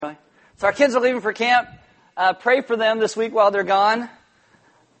So our kids are leaving for camp. Pray for them this week while they're gone.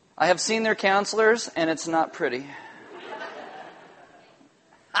 I have seen their counselors, and it's not pretty.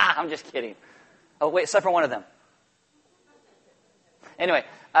 I'm just kidding. Oh, wait, except for one of them. Anyway,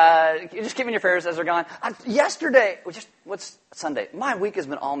 just keeping your prayers as they're gone. Yesterday, what's Sunday? My week has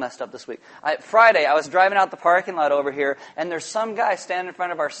been all messed up this week. Friday, I was driving out the parking lot over here, and there's some guy standing in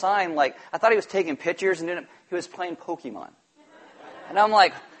front of our sign, like, I thought he was taking pictures, and he was playing Pokemon. And I'm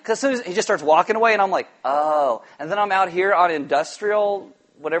like, because as soon as he just starts walking away, and I'm like, oh. And then I'm out here on Industrial,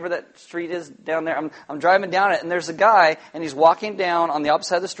 whatever that street is down there. I'm driving down it, and there's a guy, and he's walking down on the opposite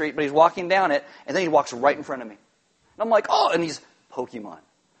side of the street, but he's walking down it, and then he walks right in front of me. And I'm like, oh, and he's Pokemon.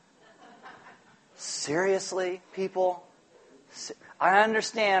 Seriously, people? I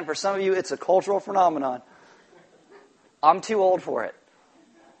understand for some of you it's a cultural phenomenon. I'm too old for it.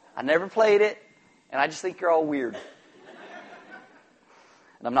 I never played it, and I just think you're all weird.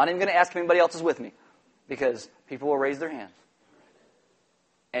 And I'm not even going to ask if anybody else is with me, because people will raise their hands,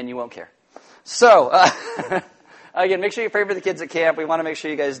 and you won't care. So, again, make sure you pray for the kids at camp. We want to make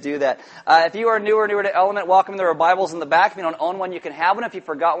sure you guys do that. If you are newer to Element, welcome. There are Bibles in the back. If you don't own one, you can have one. If you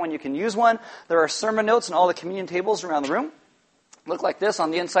forgot one, you can use one. There are sermon notes on all the communion tables around the room. Look like this.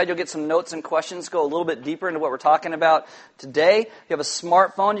 On the inside, you'll get some notes and questions. Go a little bit deeper into what we're talking about today. If you have a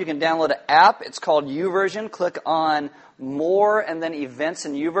smartphone, you can download an app. It's called YouVersion. Click on More and then Events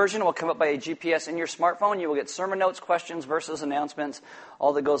in YouVersion. It will come up by a GPS in your smartphone. You will get sermon notes, questions, verses, announcements,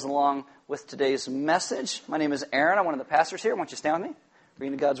 all that goes along with today's message. My name is Aaron. I'm one of the pastors here. Why don't you stand with me?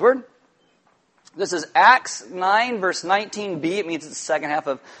 Reading God's Word. This is Acts 9, verse 19b. It means it's the second half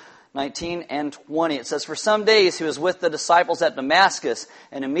of 19 and 20. It says, for some days he was with the disciples at Damascus,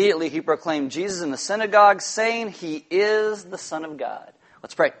 and immediately he proclaimed Jesus in the synagogue, saying, he is the Son of God.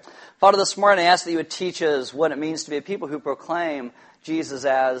 Let's pray. Father, this morning I ask that you would teach us what it means to be a people who proclaim Jesus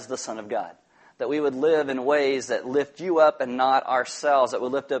as the Son of God. That we would live in ways that lift you up and not ourselves. That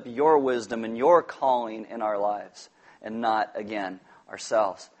would lift up your wisdom and your calling in our lives and not, again,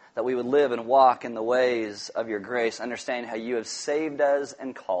 ourselves. That we would live and walk in the ways of your grace, understanding how you have saved us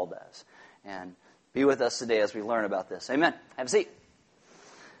and called us. And be with us today as we learn about this. Amen. Have a seat.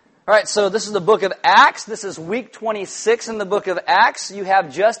 All right, so this is the book of Acts. This is week 26 in the book of Acts. You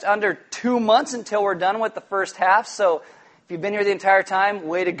have just under 2 months until we're done with the first half. So if you've been here the entire time,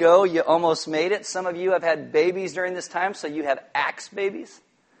 way to go. You almost made it. Some of you have had babies during this time, so you have Acts babies.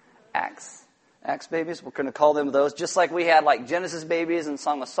 Acts babies. We're going to call them those. Just like we had like Genesis babies and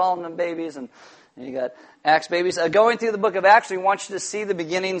Song of Solomon babies, and you got Acts babies. Going through the book of Acts, we want you to see the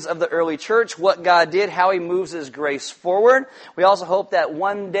beginnings of the early church, what God did, how He moves His grace forward. We also hope that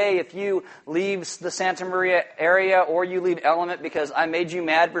one day, if you leave the Santa Maria area or you leave Element because I made you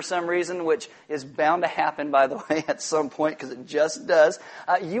mad for some reason, which is bound to happen, by the way, at some point, because it just does,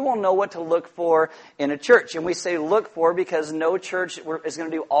 you will know what to look for in a church. And we say look for because no church is going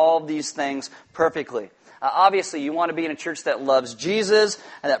to do all of these things perfectly. Obviously, you want to be in a church that loves Jesus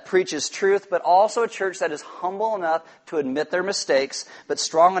and that preaches truth, but also a church that is humble enough to admit their mistakes, but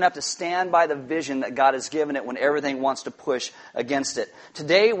strong enough to stand by the vision that God has given it when everything wants to push against it.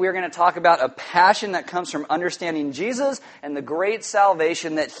 Today, we're going to talk about a passion that comes from understanding Jesus and the great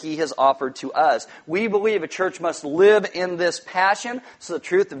salvation that He has offered to us. We believe a church must live in this passion so the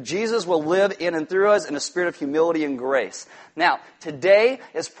truth of Jesus will live in and through us in a spirit of humility and grace. Now, today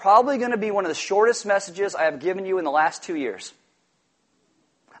is probably going to be one of the shortest messages I have given you in the last 2 years.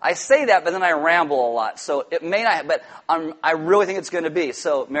 I say that, but then I ramble a lot, so it may not, but I really think it's going to be.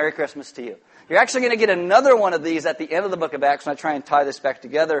 So, Merry Christmas to you. You're actually going to get another one of these at the end of the book of Acts, and I try and tie this back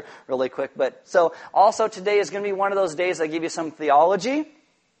together really quick. But so, also today is going to be one of those days I give you some theology.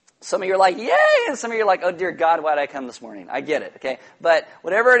 Some of you are like, yay! And some of you are like, oh dear God, why did I come this morning? I get it, okay? But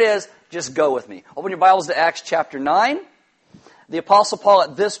whatever it is, just go with me. Open your Bibles to Acts chapter 9. The Apostle Paul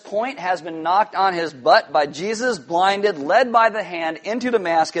at this point has been knocked on his butt by Jesus, blinded, led by the hand into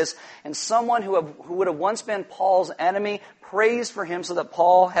Damascus, and someone who would have once been Paul's enemy prays for him so that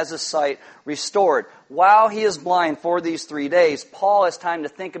Paul has his sight restored. While he is blind for these 3 days, Paul has time to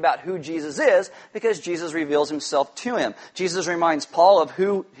think about who Jesus is because Jesus reveals Himself to him. Jesus reminds Paul of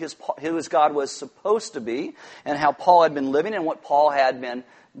who his God was supposed to be and how Paul had been living and what Paul had been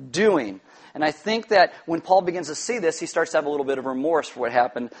doing. And I think that when Paul begins to see this, he starts to have a little bit of remorse for what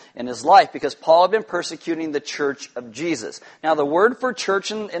happened in his life because Paul had been persecuting the church of Jesus. Now, the word for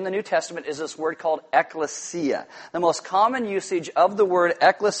church in the New Testament is this word called ecclesia. The most common usage of the word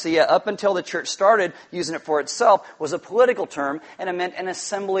ecclesia up until the church started using it for itself was a political term, and it meant an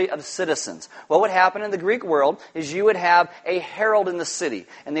assembly of citizens. What would happen in the Greek world is you would have a herald in the city,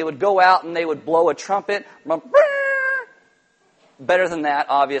 and they would go out and they would blow a trumpet. better than that,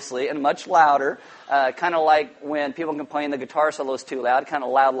 obviously, and much louder, kind of like when people complain the guitar solo is too loud, kind of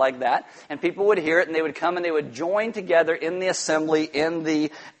loud like that. And people would hear it, and they would come and they would join together in the assembly, in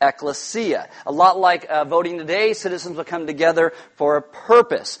the ecclesia. A lot like voting today, citizens would come together for a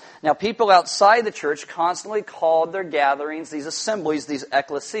purpose. Now, people outside the church constantly called their gatherings, these assemblies, these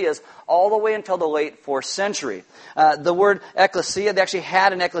ecclesias, all the way until the late 4th century. The word ecclesia, they actually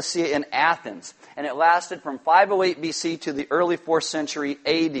had an ecclesia in Athens. And it lasted from 508 BC to the early 4th century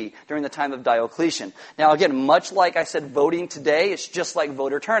AD, during the time of Diocletian. Now again, much like I said voting today, it's just like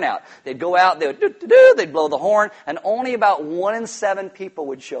voter turnout. They'd go out, they would they'd blow the horn, and only about 1 in 7 people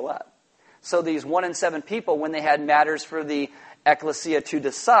would show up. So these 1 in 7 people, when they had matters for the ecclesia to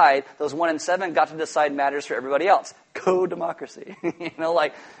decide, those 1 in 7 got to decide matters for everybody else. Go democracy.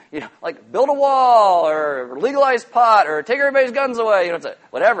 Like build a wall, or legalize pot, or take everybody's guns away,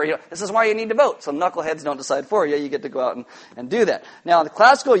 whatever. This is why you need to vote. So knuckleheads don't decide for you. You get to go out and do that. Now, in the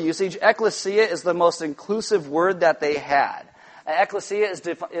classical usage, ecclesia is the most inclusive word that they had. Ecclesia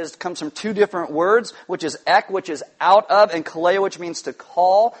comes from 2 different words, which is ek, which is out of, and kaleo, which means to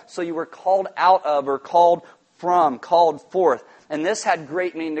call. So you were called out of, or called from, called forth. And this had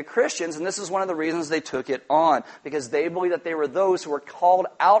great meaning to Christians, and this is one of the reasons they took it on, because they believed that they were those who were called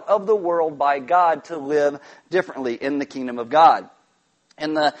out of the world by God to live differently in the kingdom of God.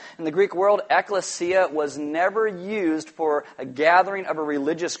 In the Greek world, ecclesia was never used for a gathering of a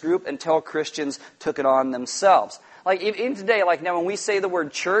religious group until Christians took it on themselves. Like even today, like now when we say the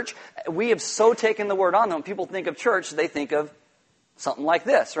word church, we have so taken the word on that when people think of church, they think of something like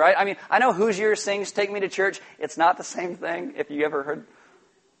this, right? I mean, I know Hoosier sings "Take Me to Church." It's not the same thing. If you ever heard,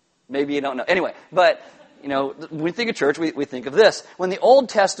 maybe you don't know. Anyway, but when we think of church, we think of this. When the Old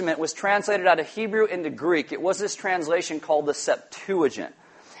Testament was translated out of Hebrew into Greek, it was this translation called the Septuagint.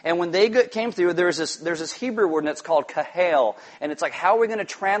 And when they came through, there's this Hebrew word, and it's called kahal. And it's like, how are we going to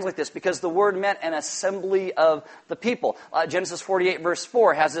translate this? Because the word meant an assembly of the people. Genesis 48 verse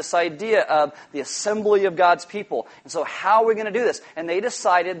 4 has this idea of the assembly of God's people. And so how are we going to do this? And they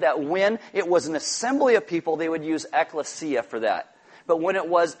decided that when it was an assembly of people, they would use ecclesia for that. But when it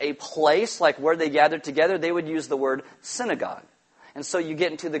was a place, like where they gathered together, they would use the word synagogue. And so you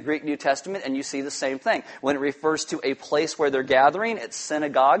get into the Greek New Testament and you see the same thing. When it refers to a place where they're gathering, it's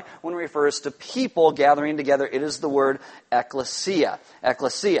synagogue. When it refers to people gathering together, it is the word ecclesia.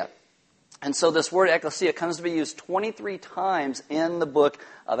 Ecclesia. And so this word ecclesia comes to be used 23 times in the book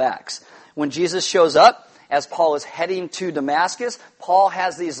of Acts. When Jesus shows up, as Paul is heading to Damascus, Paul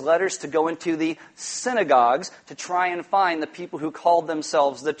has these letters to go into the synagogues to try and find the people who called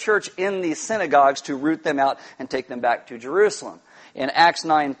themselves the church in these synagogues, to root them out and take them back to Jerusalem. In Acts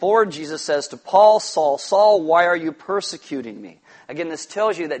 9:4, Jesus says to Paul, "Saul, Saul, why are you persecuting me?" Again, this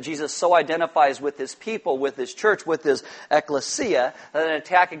tells you that Jesus so identifies with his people, with his church, with his ecclesia, that an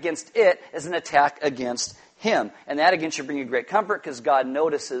attack against it is an attack against him. And that, again, should bring you great comfort, because God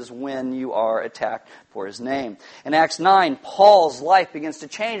notices when you are attacked for his name. In Acts 9, Paul's life begins to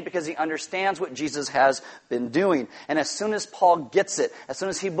change because he understands what Jesus has been doing. And as soon as Paul gets it, as soon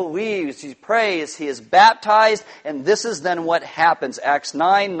as he believes, he prays, he is baptized, and this is then what happens. Acts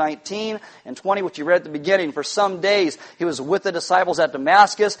 9, 19, and 20, which you read at the beginning. For some days he was with the disciples at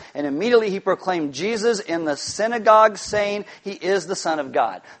Damascus, and immediately he proclaimed Jesus in the synagogue, saying, "He is the Son of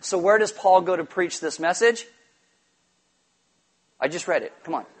God." So where does Paul go to preach this message? I just read it.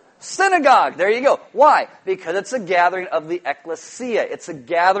 Come on. Synagogue. There you go. Why? Because it's a gathering of the ecclesia. It's a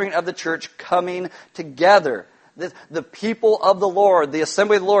gathering of the church coming together. The people of the Lord, the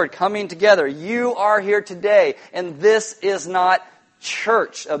assembly of the Lord coming together. You are here today, and this is not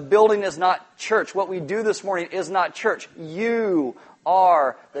church. A building is not church. What we do this morning is not church. You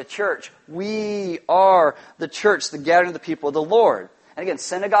are the church. We are the church, the gathering of the people of the Lord. And again,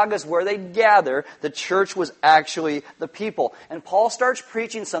 synagogue is where they gather. The church was actually the people. And Paul starts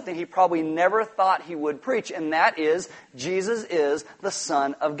preaching something he probably never thought he would preach, and that is, Jesus is the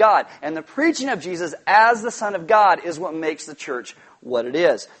Son of God. And the preaching of Jesus as the Son of God is what makes the church what it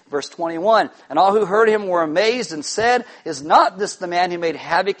is. Verse 21, "And all who heard him were amazed and said, 'Is not this the man who made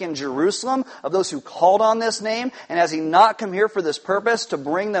havoc in Jerusalem of those who called on this name? And has he not come here for this purpose, to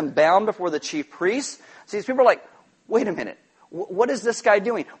bring them bound before the chief priests?'" See, these people are like, wait a minute. What is this guy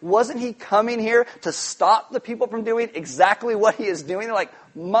doing? Wasn't he coming here to stop the people from doing exactly what he is doing? They're like,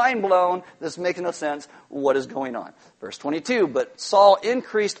 mind blown. This makes no sense. What is going on? Verse 22, but Saul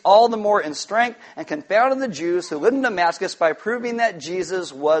increased all the more in strength and confounded the Jews who lived in Damascus by proving that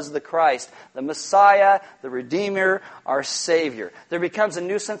Jesus was the Christ, the Messiah, the Redeemer, our Savior. There becomes a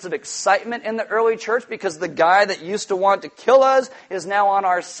new sense of excitement in the early church because the guy that used to want to kill us is now on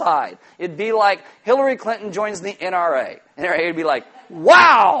our side. It'd be like Hillary Clinton joins the NRA. NRA would be like,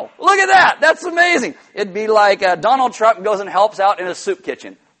 wow, look at that. That's amazing. It'd be like Donald Trump goes and helps out in a soup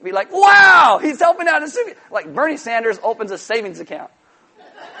kitchen. It'd be like, wow, he's helping out in a soup kitchen. Like Bernie Sanders opens a savings account.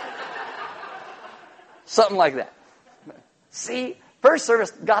 Something like that. See, first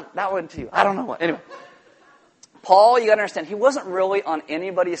service got that one too. I don't know what. Anyway. Paul, you got to understand, he wasn't really on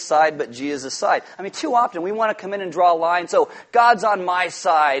anybody's side but Jesus' side. I mean, too often we want to come in and draw a line, so God's on my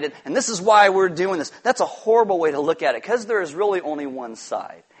side, and this is why we're doing this. That's a horrible way to look at it, because there is really only one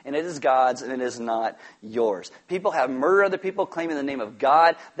side. And it is God's, and it is not yours. People have murdered other people claiming the name of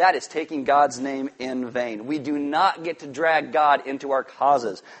God. That is taking God's name in vain. We do not get to drag God into our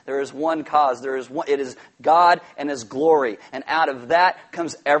causes. There is one cause. It is God and His glory. And out of that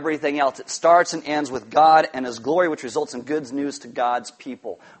comes everything else. It starts and ends with God and His glory, which results in good news to God's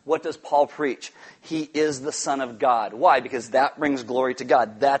people. What does Paul preach? He is the Son of God. Why? Because that brings glory to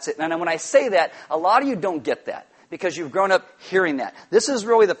God. That's it. And when I say that, a lot of you don't get that, because you've grown up hearing that. This is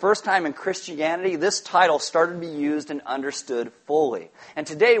really the first time in Christianity this title started to be used and understood fully. And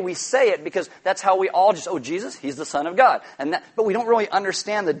today we say it because that's how we all just, Jesus, He's the Son of God. But we don't really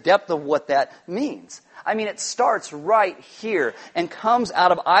understand the depth of what that means. I mean, it starts right here and comes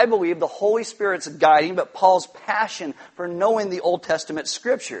out of, I believe, the Holy Spirit's guiding, but Paul's passion for knowing the Old Testament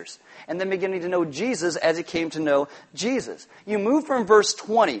Scriptures, and then beginning to know Jesus as he came to know Jesus. You move from verse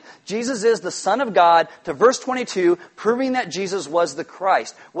 20, Jesus is the Son of God, to verse 22, proving that Jesus was the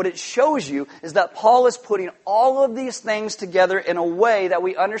Christ. What it shows you is that Paul is putting all of these things together in a way that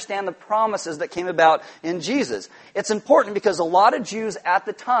we understand the promises that came about in Jesus. It's important because a lot of Jews at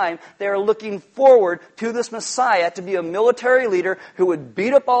the time, they are looking forward to this Messiah to be a military leader who would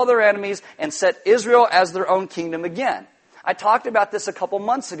beat up all their enemies and set Israel as their own kingdom again. I talked about this a couple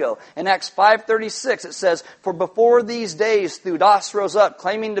months ago. In Acts 5:36, it says, "For before these days Theudas rose up,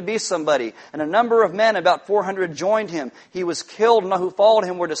 claiming to be somebody, and a number of men, about 400, joined him. He was killed, and all who followed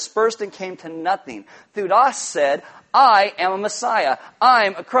him were dispersed and came to nothing." Theudas said, "I am a Messiah.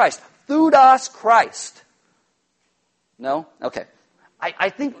 I'm a Christ." Theudas Christ. No? Okay.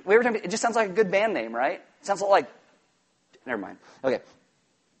 I think every time it just sounds like a good band name, right? It sounds like, never mind. Okay.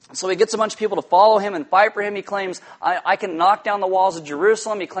 So he gets a bunch of people to follow him and fight for him. He claims, I can knock down the walls of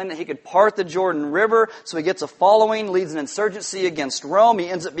Jerusalem. He claimed that he could part the Jordan River. So he gets a following, leads an insurgency against Rome. He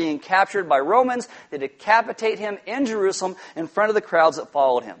ends up being captured by Romans. They decapitate him in Jerusalem in front of the crowds that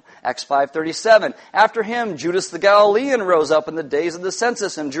followed him. Acts 5:37. After him, Judas the Galilean rose up in the days of the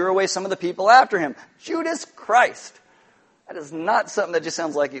census and drew away some of the people after him. Judas Christ. That is not something that just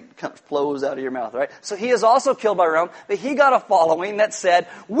sounds like it flows out of your mouth, right? So he is also killed by Rome, but he got a following that said,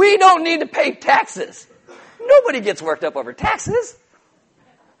 we don't need to pay taxes. Nobody gets worked up over taxes.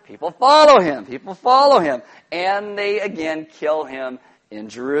 People follow him. And they again kill him in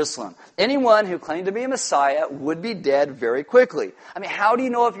Jerusalem. Anyone who claimed to be a Messiah would be dead very quickly. I mean, how do you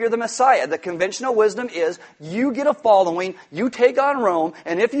know if you're the Messiah? The conventional wisdom is you get a following, you take on Rome,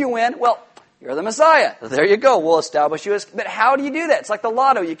 and if you win, well, you're the Messiah. There you go. We'll establish you as... But how do you do that? It's like the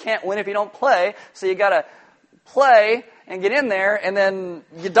lotto. You can't win if you don't play. So you got to play and get in there, and then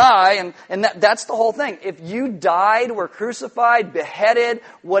you die. And that's the whole thing. If you died, were crucified, beheaded,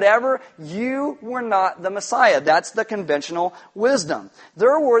 whatever, you were not the Messiah. That's the conventional wisdom.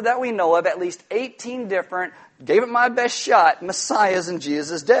 There were, that we know of, at least 18 different, gave it my best shot, Messiahs in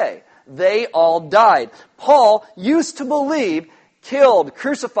Jesus' day. They all died. Paul used to believe killed,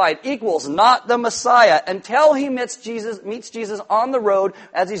 crucified equals not the Messiah until he meets Jesus on the road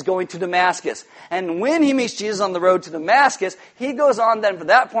as he's going to Damascus. And when he meets Jesus on the road to Damascus, he goes on then from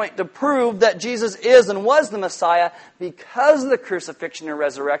that point to prove that Jesus is and was the Messiah because of the crucifixion and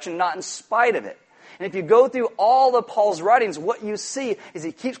resurrection, not in spite of it. And if you go through all of Paul's writings, what you see is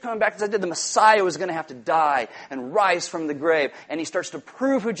he keeps coming back to the Messiah was going to have to die and rise from the grave. And he starts to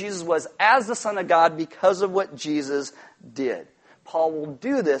prove who Jesus was as the Son of God because of what Jesus did. Paul will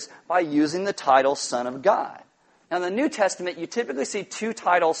do this by using the title Son of God. Now, in the New Testament, you typically see two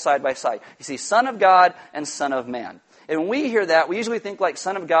titles side by side. You see Son of God and Son of Man. And when we hear that, we usually think like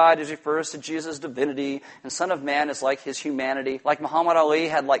Son of God refers to Jesus' divinity, and Son of Man is like his humanity. Like Muhammad Ali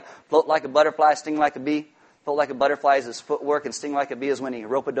had like float like a butterfly, sting like a bee. Float like a butterfly is his footwork, and sting like a bee is when he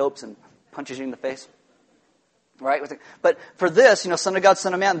rope-a-dopes and punches you in the face. Right? But for this, Son of God,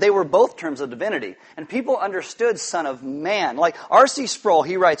 Son of Man, they were both terms of divinity. And people understood Son of Man. Like R.C. Sproul,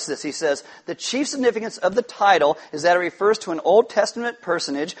 he writes this. He says, the chief significance of the title is that it refers to an Old Testament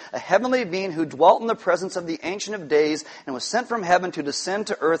personage, a heavenly being who dwelt in the presence of the Ancient of Days and was sent from heaven to descend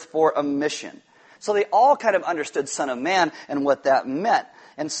to earth for a mission. So they all kind of understood Son of Man and what that meant.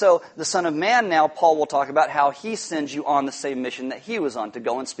 And so the Son of Man now, Paul will talk about how he sends you on the same mission that he was on, to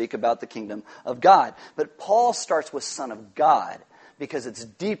go and speak about the kingdom of God. But Paul starts with Son of God because it's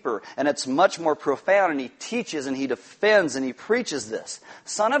deeper and it's much more profound, and he teaches and he defends and he preaches this.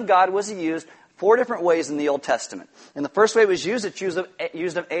 Son of God was used 4 different ways in the Old Testament. And the first way it was used, it's used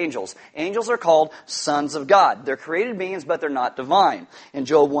of angels. Angels are called sons of God. They're created beings, but they're not divine. In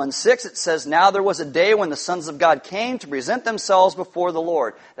Job 1:6, it says, now there was a day when the sons of God came to present themselves before the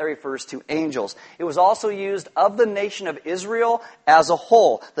Lord. That refers to angels. It was also used of the nation of Israel as a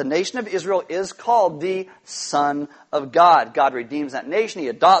whole. The nation of Israel is called the Son of God. God redeems that nation. He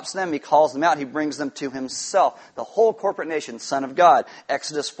adopts them. He calls them out. He brings them to himself. The whole corporate nation, Son of God.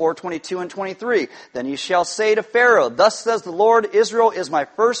 Exodus 4:22 and 23. Then you shall say to Pharaoh, thus says the Lord, Israel is my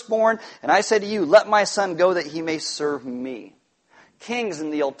firstborn, and I say to you, let my son go that he may serve me. Kings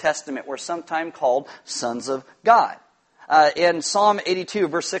in the Old Testament were sometimes called sons of God. In Psalm 82,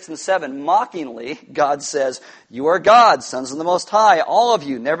 verse 6 and 7, mockingly, God says, you are gods, sons of the Most High, all of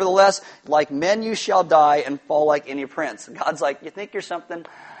you. Nevertheless, like men you shall die and fall like any prince. God's like, you think you're something?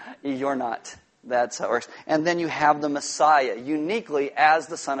 You're not. That's how it works. And then you have the Messiah, uniquely as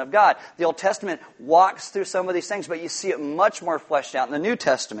the Son of God. The Old Testament walks through some of these things, but you see it much more fleshed out in the New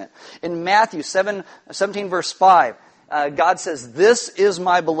Testament. In Matthew 17, verse 5, God says, this is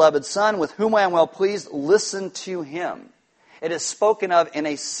my beloved Son, with whom I am well pleased. Listen to him. It is spoken of in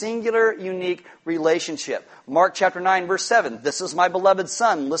a singular, unique relationship. Mark chapter 9, verse 7. This is my beloved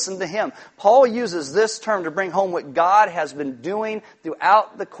Son. Listen to him. Paul uses this term to bring home what God has been doing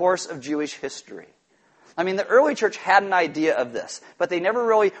throughout the course of Jewish history. I mean, the early church had an idea of this, but they never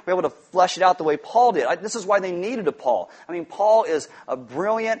really were able to flesh it out the way Paul did. This is why they needed a Paul. I mean, Paul is a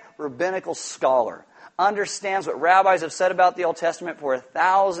brilliant rabbinical scholar. Understands what rabbis have said about the Old Testament for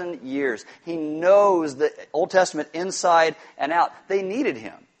 1,000 years. He knows the Old Testament inside and out. They needed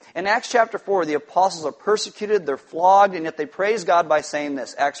him. In Acts chapter 4, the apostles are persecuted, they're flogged, and yet they praise God by saying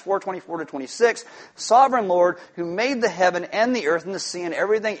this. Acts 4:24-26, Sovereign Lord, who made the heaven and the earth and the sea and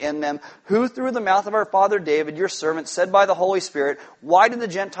everything in them, who through the mouth of our father David, your servant, said by the Holy Spirit, why did the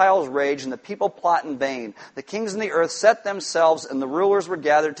Gentiles rage and the people plot in vain? The kings in the earth set themselves, and the rulers were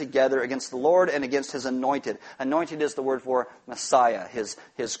gathered together against the Lord and against his anointed. Anointed is the word for Messiah, his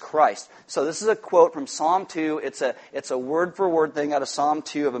Christ. So this is a quote from Psalm 2. It's a word-for-word thing out of Psalm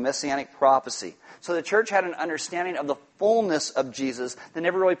 2 of a messianic prophecy. So the church had an understanding of the fullness of Jesus. They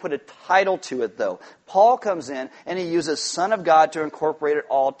never really put a title to it, though. Paul comes in and he uses Son of God to incorporate it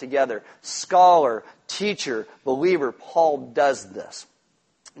all together. Scholar, teacher, believer, Paul does this.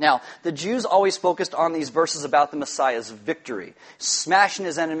 Now, the Jews always focused on these verses about the Messiah's victory, smashing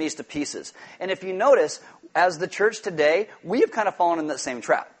his enemies to pieces. And if you notice, as the church today, we have kind of fallen in that same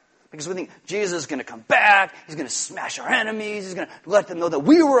trap. Because we think Jesus is going to come back, he's going to smash our enemies, he's going to let them know that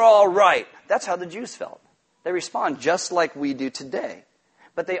we were all right. That's how the Jews felt. They respond just like we do today.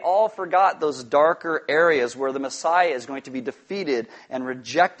 But they all forgot those darker areas where the Messiah is going to be defeated and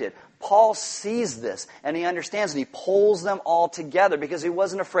rejected. Paul sees this, and he understands, and he pulls them all together because he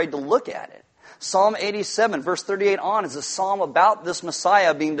wasn't afraid to look at it. Psalm 87, verse 38 on, is a psalm about this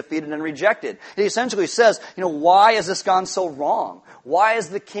Messiah being defeated and rejected. He essentially says, why has this gone so wrong? Why is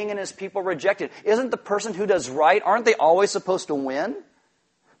the king and his people rejected? Isn't the person who does right, aren't they always supposed to win?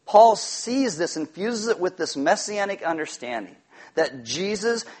 Paul sees this and fuses it with this messianic understanding that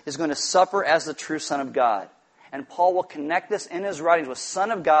Jesus is going to suffer as the true Son of God. And Paul will connect this in his writings with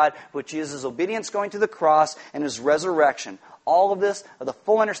Son of God, with Jesus' obedience going to the cross and his resurrection. All of this are the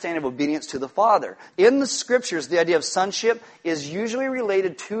full understanding of obedience to the Father. In the Scriptures, the idea of sonship is usually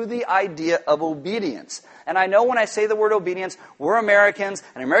related to the idea of obedience. And I know when I say the word obedience, we're Americans,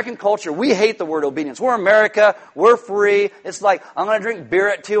 and American culture, we hate the word obedience. We're America, we're free. It's like, I'm going to drink beer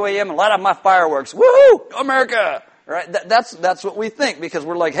at 2 a.m. and light up my fireworks. Woohoo! America! Right? That's what we think, because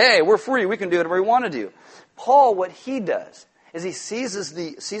we're like, hey, we're free, we can do whatever we want to do. Paul, what he does is he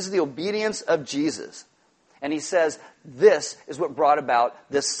sees the obedience of Jesus. And he says, this is what brought about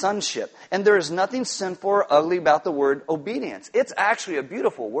this sonship. And there is nothing sinful or ugly about the word obedience. It's actually a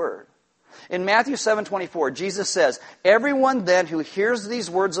beautiful word. In Matthew 7:24, Jesus says, everyone then who hears these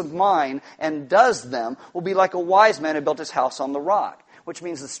words of mine and does them will be like a wise man who built his house on the rock. Which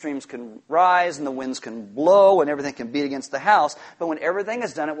means the streams can rise and the winds can blow and everything can beat against the house. But when everything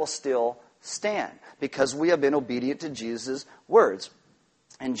is done, it will still stand because we have been obedient to Jesus' words.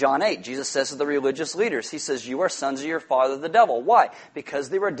 In John 8, Jesus says to the religious leaders, he says, you are sons of your father the devil. Why? Because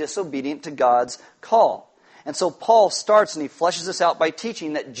they were disobedient to God's call. And so Paul starts and he fleshes this out by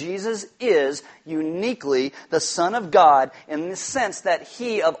teaching that Jesus is uniquely the Son of God in the sense that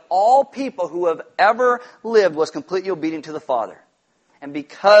he, of all people who have ever lived, was completely obedient to the Father. And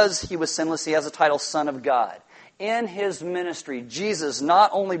because he was sinless, he has the title Son of God. In his ministry, Jesus not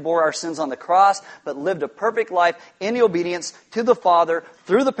only bore our sins on the cross, but lived a perfect life in the obedience to the Father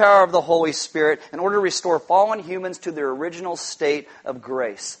through the power of the Holy Spirit in order to restore fallen humans to their original state of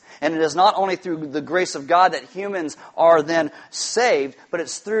grace. And it is not only through the grace of God that humans are then saved, but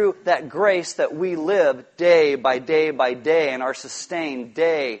it's through that grace that we live day by day by day and are sustained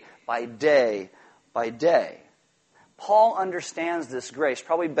day by day by day. Paul understands this grace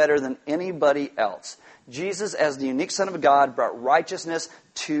probably better than anybody else. Jesus, as the unique Son of God, brought righteousness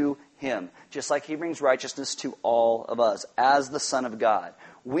to him, just like he brings righteousness to all of us as the Son of God.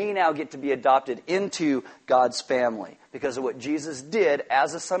 We now get to be adopted into God's family because of what Jesus did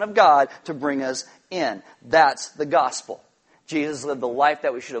as the Son of God to bring us in. That's the gospel. Jesus lived the life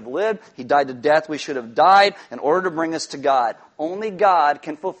that we should have lived. He died the death we should have died in order to bring us to God. Only God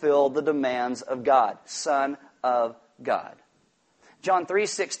can fulfill the demands of God, Son of God. John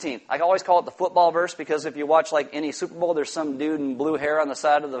 3:16. I always call it the football verse because if you watch like any Super Bowl, there's some dude in blue hair on the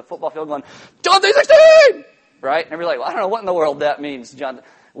side of the football field going, John 3:16! Right? And everybody's like, well, I don't know what in the world that means, John.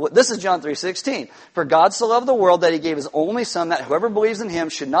 This is John 3:16. For God so loved the world that he gave his only Son, that whoever believes in him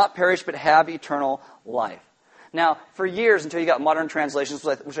should not perish but have eternal life. Now, for years, until you got modern translations,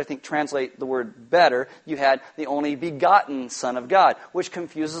 which I think translate the word better, you had the only begotten Son of God, which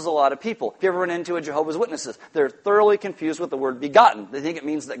confuses a lot of people. If you ever run into a Jehovah's Witnesses, they're thoroughly confused with the word begotten. They think it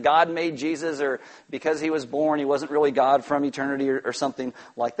means that God made Jesus, or because he was born, he wasn't really God from eternity, or something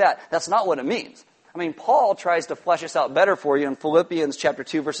like that. That's not what it means. I mean, Paul tries to flesh this out better for you in Philippians chapter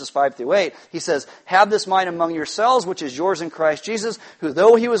 2, verses 5 through 8. He says, have this mind among yourselves, which is yours in Christ Jesus, who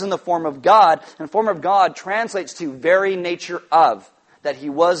though he was in the form of God, and form of God translates to very nature of, that he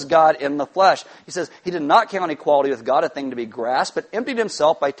was God in the flesh. He says, he did not count equality with God a thing to be grasped, but emptied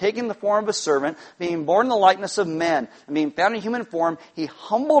himself by taking the form of a servant, being born in the likeness of men, and being found in human form, he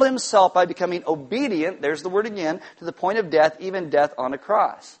humbled himself by becoming obedient, there's the word again, to the point of death, even death on a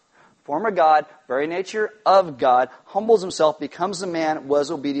cross. Form of God, very nature of God, humbles himself, becomes a man,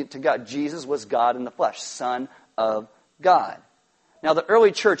 was obedient to God. Jesus was God in the flesh, Son of God. Now, the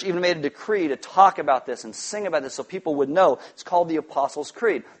early church even made a decree to talk about this and sing about this so people would know. It's called the Apostles'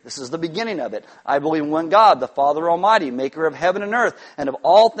 Creed. This is the beginning of it. I believe in one God, the Father Almighty, maker of heaven and earth, and of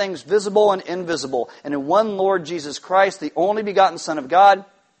all things visible and invisible, and in one Lord Jesus Christ, the only begotten Son of God,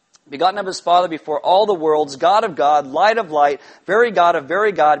 begotten of his Father before all the worlds, God of God, light of light, very God of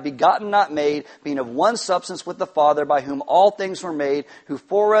very God, begotten not made, being of one substance with the Father, by whom all things were made, who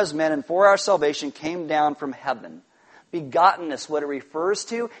for us men and for our salvation came down from heaven. Begottenness, what it refers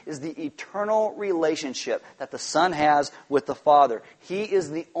to, is the eternal relationship that the Son has with the Father. He is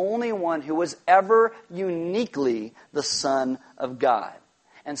the only one who was ever uniquely the Son of God.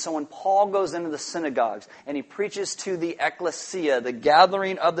 And so when Paul goes into the synagogues and he preaches to the ecclesia, the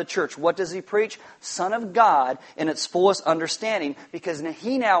gathering of the church, what does he preach? Son of God in its fullest understanding, because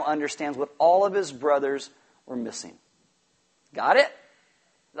he now understands what all of his brothers were missing. Got it?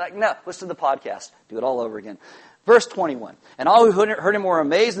 Like, no, listen to the podcast. Do it all over again. Verse 21. And all who heard him were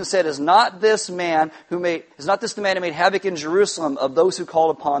amazed and said, Is not this the man who made havoc in Jerusalem of those who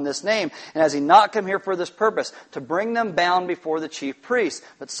called upon this name? And has he not come here for this purpose, to bring them bound before the chief priests?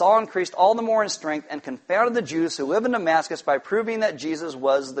 But Saul increased all the more in strength and confounded the Jews who live in Damascus by proving that Jesus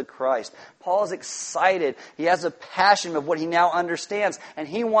was the Christ. Paul is excited. He has a passion of what he now understands, and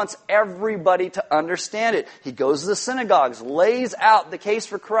he wants everybody to understand it. He goes to the synagogues, lays out the case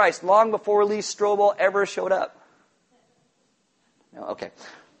for Christ long before Lee Strobel ever showed up. Okay.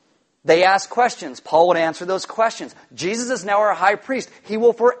 They ask questions. Paul would answer those questions. Jesus is now our high priest. He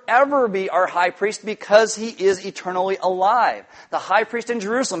will forever be our high priest because he is eternally alive. The high priest in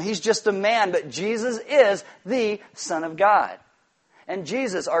Jerusalem, he's just a man, but Jesus is the Son of God. And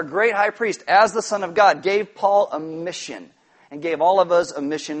Jesus, our great high priest, as the Son of God, gave Paul a mission and gave all of us a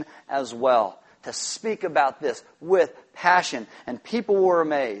mission as well to speak about this with passion. And people were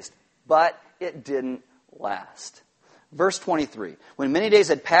amazed, but it didn't last. Verse 23, when many days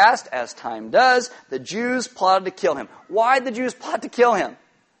had passed, as time does, the Jews plotted to kill him. Why did the Jews plot to kill him?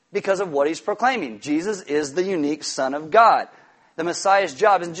 Because of what he's proclaiming. Jesus is the unique Son of God. The Messiah's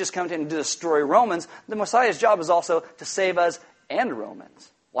job isn't just coming to destroy Romans. The Messiah's job is also to save us and Romans.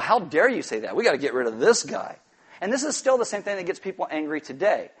 Well, how dare you say that? We got to get rid of this guy. And this is still the same thing that gets people angry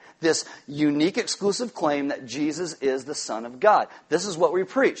today. this unique, exclusive claim that Jesus is the Son of God. This is what we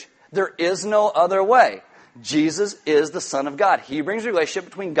preach. There is no other way. Jesus is the Son of God. He brings a relationship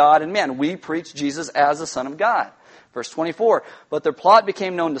between God and man. We preach Jesus as the Son of God. Verse 24, but their plot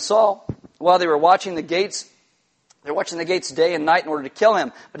became known to Saul while they were watching the gates. They're watching the gates day and night in order to kill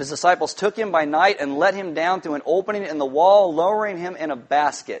him. But his disciples took him by night and let him down through an opening in the wall, lowering him in a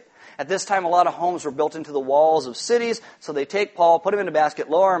basket. At this time, a lot of homes were built into the walls of cities, so they take Paul, put him in a basket,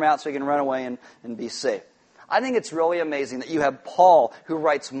 lower him out so he can run away and be safe. I think it's really amazing that you have Paul, who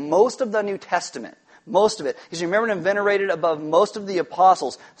writes most of the New Testament, most of it. He's remembered and venerated above most of the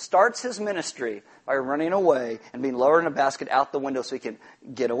apostles, starts his ministry by running away and being lowered in a basket out the window so he can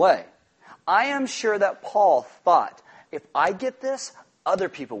get away. I am sure that Paul thought, if I get this, other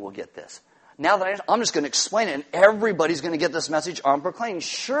people will get this. Now that I'm just going to explain it, and everybody's going to get this message I'm proclaiming.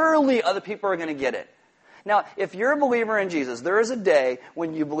 Surely other people are going to get it. Now, if you're a believer in Jesus, there is a day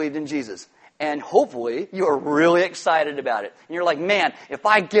when you believed in Jesus. And hopefully, you are really excited about it. And you're like, man, if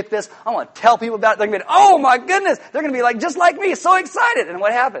I get this, I want to tell people about it. They're going to be, oh my goodness, they're going to be like, just like me, so excited. And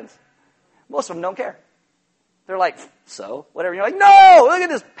what happens? Most of them don't care. They're like, so, whatever. And you're like, no, look at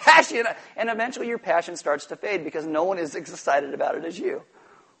this passion. And eventually your passion starts to fade because no one is as excited about it as you.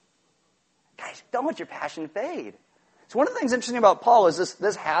 Guys, don't let your passion fade. So one of the things interesting about Paul is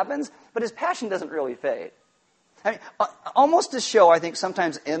this happens, but his passion doesn't really fade. I mean, almost to show, I think,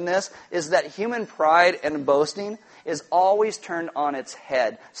 sometimes in this, is that human pride and boasting is always turned on its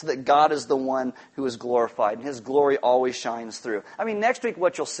head so that God is the one who is glorified, and His glory always shines through. I mean, next week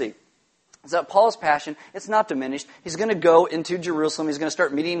what you'll see is that Paul's passion, it's not diminished. He's going to go into Jerusalem. He's going to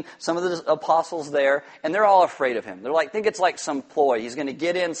start meeting some of the apostles there, and they're all afraid of him. They're like, think it's like some ploy. He's going to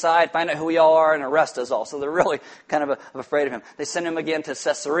get inside, find out who we all are, and arrest us all. So they're really kind of afraid of him. They send him again to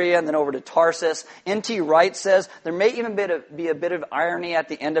Caesarea and then over to Tarsus. N.T. Wright says there may even be a bit of irony at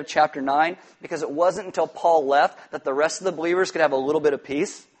the end of chapter 9 because it wasn't until Paul left that the rest of the believers could have a little bit of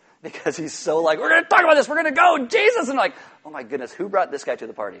peace. Because he's so like, we're going to talk about this, we're going to go, Jesus! And like, oh my goodness, who brought this guy to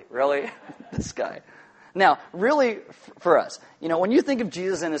the party? Really? This guy. Now, really, for us, when you think of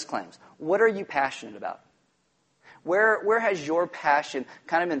Jesus and His claims, what are you passionate about? Where has your passion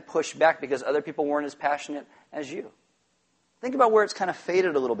kind of been pushed back because other people weren't as passionate as you? Think about where it's kind of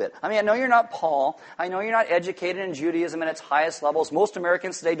faded a little bit. I mean, I know you're not Paul. I know you're not educated in Judaism at its highest levels. Most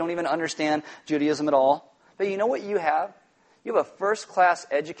Americans today don't even understand Judaism at all. But you know what you have? You have a first-class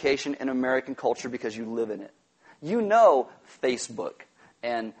education in American culture because you live in it. You know Facebook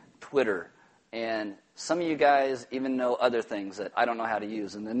and Twitter, and some of you guys even know other things that I don't know how to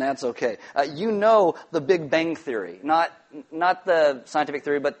use, and that's okay. You know the Big Bang Theory, not the scientific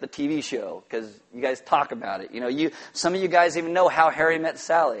theory, but the TV show, because you guys talk about it. Some of you guys even know How Harry Met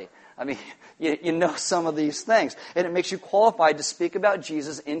Sally. I mean, you know some of these things, and it makes you qualified to speak about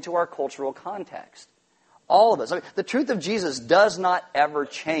Jesus into our cultural context. All of us. I mean, the truth of Jesus does not ever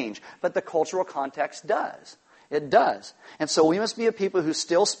change, but the cultural context does. It does. And so we must be a people who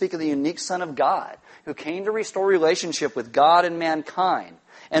still speak of the unique Son of God, who came to restore relationship with God and mankind.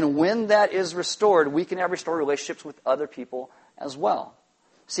 And when that is restored, we can have restored relationships with other people as well.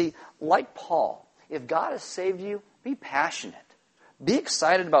 See, like Paul, if God has saved you, be passionate. Be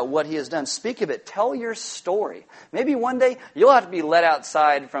excited about what He has done. Speak of it. Tell your story. Maybe one day you'll have to be let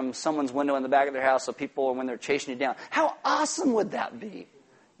outside from someone's window in the back of their house so people, when they're chasing you down. How awesome would that be?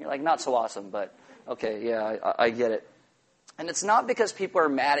 You're like, not so awesome, but okay, yeah, I get it. And it's not because people are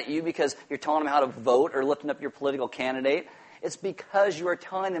mad at you because you're telling them how to vote or lifting up your political candidate. It's because you are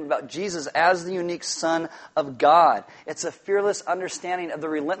telling them about Jesus as the unique Son of God. It's a fearless understanding of the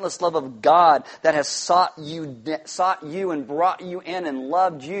relentless love of God that has sought you and brought you in and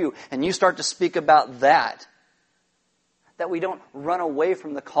loved you. And you start to speak about that. That we don't run away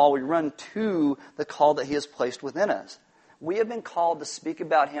from the call, we run to the call that He has placed within us. We have been called to speak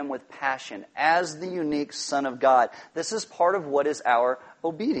about Him with passion as the unique Son of God. This is part of what is our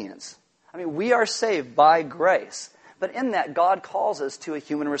obedience. I mean, we are saved by grace. But in that, God calls us to a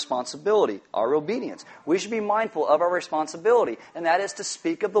human responsibility, our obedience. We should be mindful of our responsibility, and that is to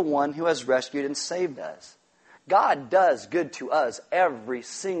speak of the one who has rescued and saved us. God does good to us every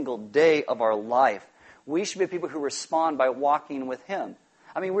single day of our life. We should be people who respond by walking with Him.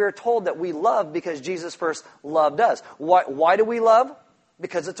 I mean, we are told that we love because Jesus first loved us. Why do we love?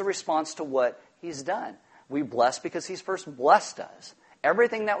 Because it's a response to what He's done. We bless because He's first blessed us.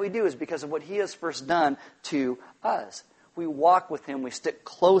 Everything that we do is because of what He has first done to us. We walk with Him. We stick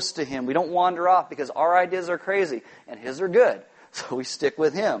close to Him. We don't wander off because our ideas are crazy and His are good. So we stick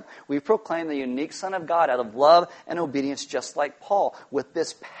with Him. We proclaim the unique Son of God out of love and obedience just like Paul with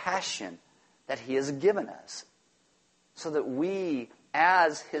this passion that He has given us so that we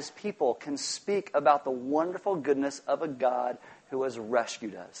as his people, can speak about the wonderful goodness of a God who has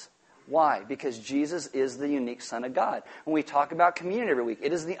rescued us. Why? Because Jesus is the unique Son of God. When we talk about communion every week,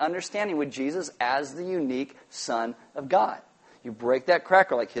 it is the understanding with Jesus as the unique Son of God. You break that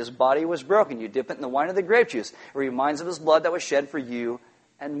cracker like his body was broken. You dip it in the wine of the grape juice. It reminds of his blood that was shed for you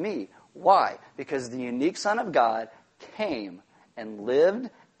and me. Why? Because the unique Son of God came and lived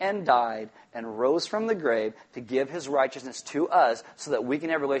and died and rose from the grave to give his righteousness to us so that we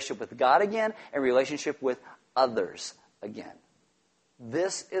can have a relationship with God again and relationship with others again.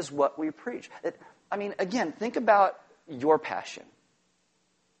 This is what we preach. Again, think about your passion.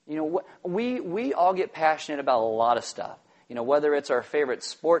 We all get passionate about a lot of stuff. Whether it's our favorite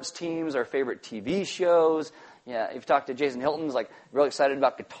sports teams, our favorite TV shows. Yeah, if you talk to Jason Hilton's like really excited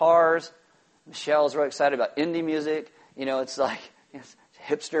about guitars. Michelle's really excited about indie music. It's like it's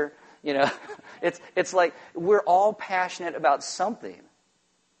hipster. It's like we're all passionate about something.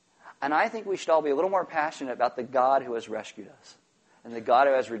 And I think we should all be a little more passionate about the God who has rescued us and the God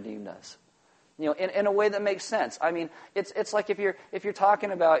who has redeemed us. In a way that makes sense. It's like if you're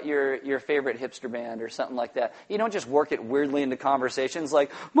talking about your favorite hipster band or something like that, you don't just work it weirdly into conversations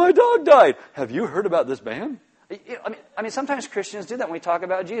like, my dog died. Have you heard about this band? Sometimes Christians do that when we talk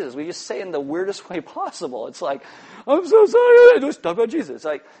about Jesus. We just say it in the weirdest way possible. It's like, I'm so sorry, just talk about Jesus. It's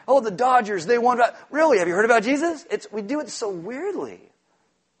like, oh, the Dodgers, they won. Really? Have you heard about Jesus? We do it so weirdly.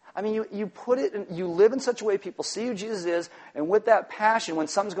 You put it, you live in such a way people see who Jesus is, and with that passion, when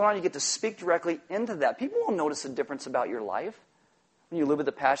something's going on, you get to speak directly into that. People will notice a difference about your life when you live with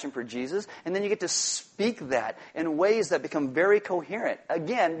a passion for Jesus, and then you get to speak that in ways that become very coherent,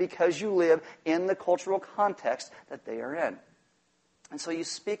 again, because you live in the cultural context that they are in. And so you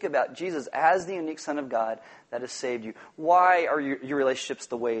speak about Jesus as the unique Son of God that has saved you. Why are your relationships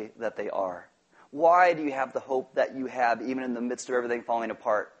the way that they are? Why do you have the hope that you have even in the midst of everything falling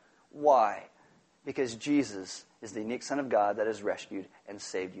apart? Why? Because Jesus is the unique Son of God that has rescued and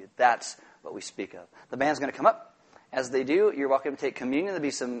saved you. That's what we speak of. The band's going to come up. As they do, you're welcome to take communion. There'll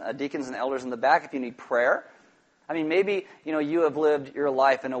be some deacons and elders in the back if you need prayer. Maybe you have lived your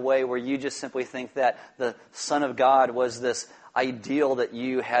life in a way where you just simply think that the Son of God was this ideal that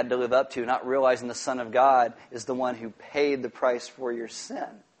you had to live up to, not realizing the Son of God is the one who paid the price for your sin.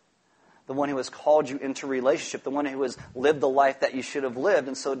 The one who has called you into relationship, the one who has lived the life that you should have lived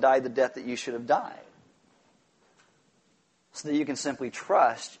and so died the death that you should have died. So that you can simply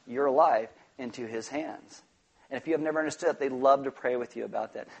trust your life into his hands. And if you have never understood it, they'd love to pray with you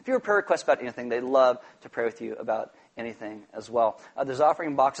about that. If you have a prayer request about anything, they'd love to pray with you about anything as well. There's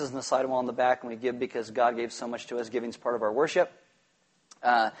offering boxes on the side wall in the back, and we give because God gave so much to us. Giving is part of our worship.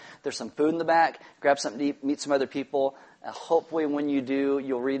 There's some food in the back. Grab something to eat, meet some other people. Hopefully when you do,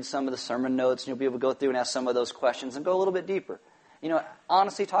 you'll read some of the sermon notes and you'll be able to go through and ask some of those questions and go a little bit deeper.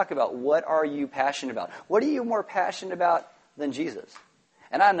 Honestly talk about what are you passionate about? What are you more passionate about than Jesus?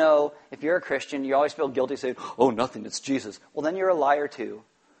 And I know if you're a Christian, you always feel guilty saying, oh, nothing, it's Jesus. Well, then you're a liar too,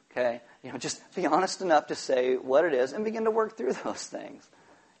 okay? Just be honest enough to say what it is and begin to work through those things.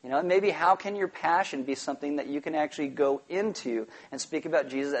 And maybe how can your passion be something that you can actually go into and speak about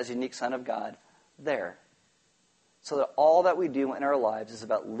Jesus as unique Son of God there? So that all that we do in our lives is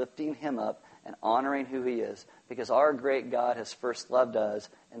about lifting him up and honoring who he is. Because our great God has first loved us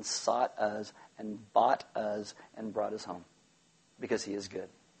and sought us and bought us and brought us home. Because he is good.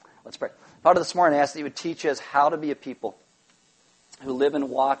 Let's pray. Father, this morning I ask that you would teach us how to be a people who live and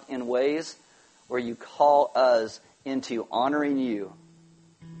walk in ways where you call us into honoring you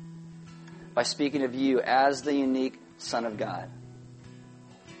by speaking of you as the unique Son of God.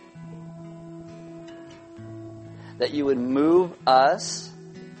 That you would move us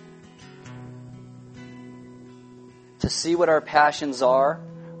to see what our passions are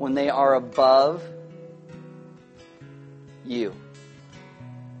when they are above you.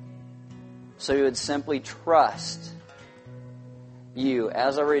 So we would simply trust you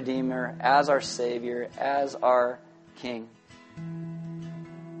as our Redeemer, as our Savior, as our King.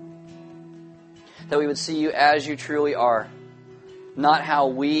 That we would see you as you truly are, not how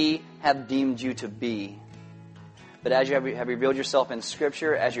we have deemed you to be, but as you have revealed yourself in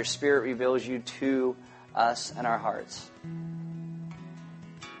Scripture, as your Spirit reveals you to us and our hearts.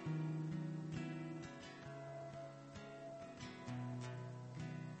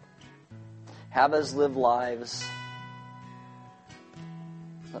 Have us live lives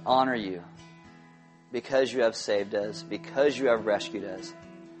that honor you because you have saved us, because you have rescued us,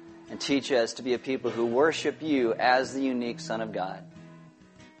 and teach us to be a people who worship you as the unique Son of God,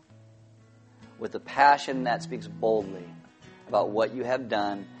 with a passion that speaks boldly about what you have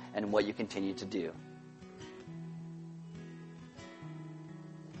done and what you continue to do.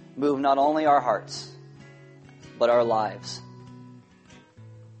 move not only our hearts, but our lives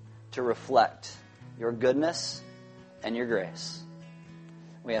to reflect your goodness and your grace.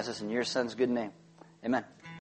 We ask this in your Son's good name. Amen.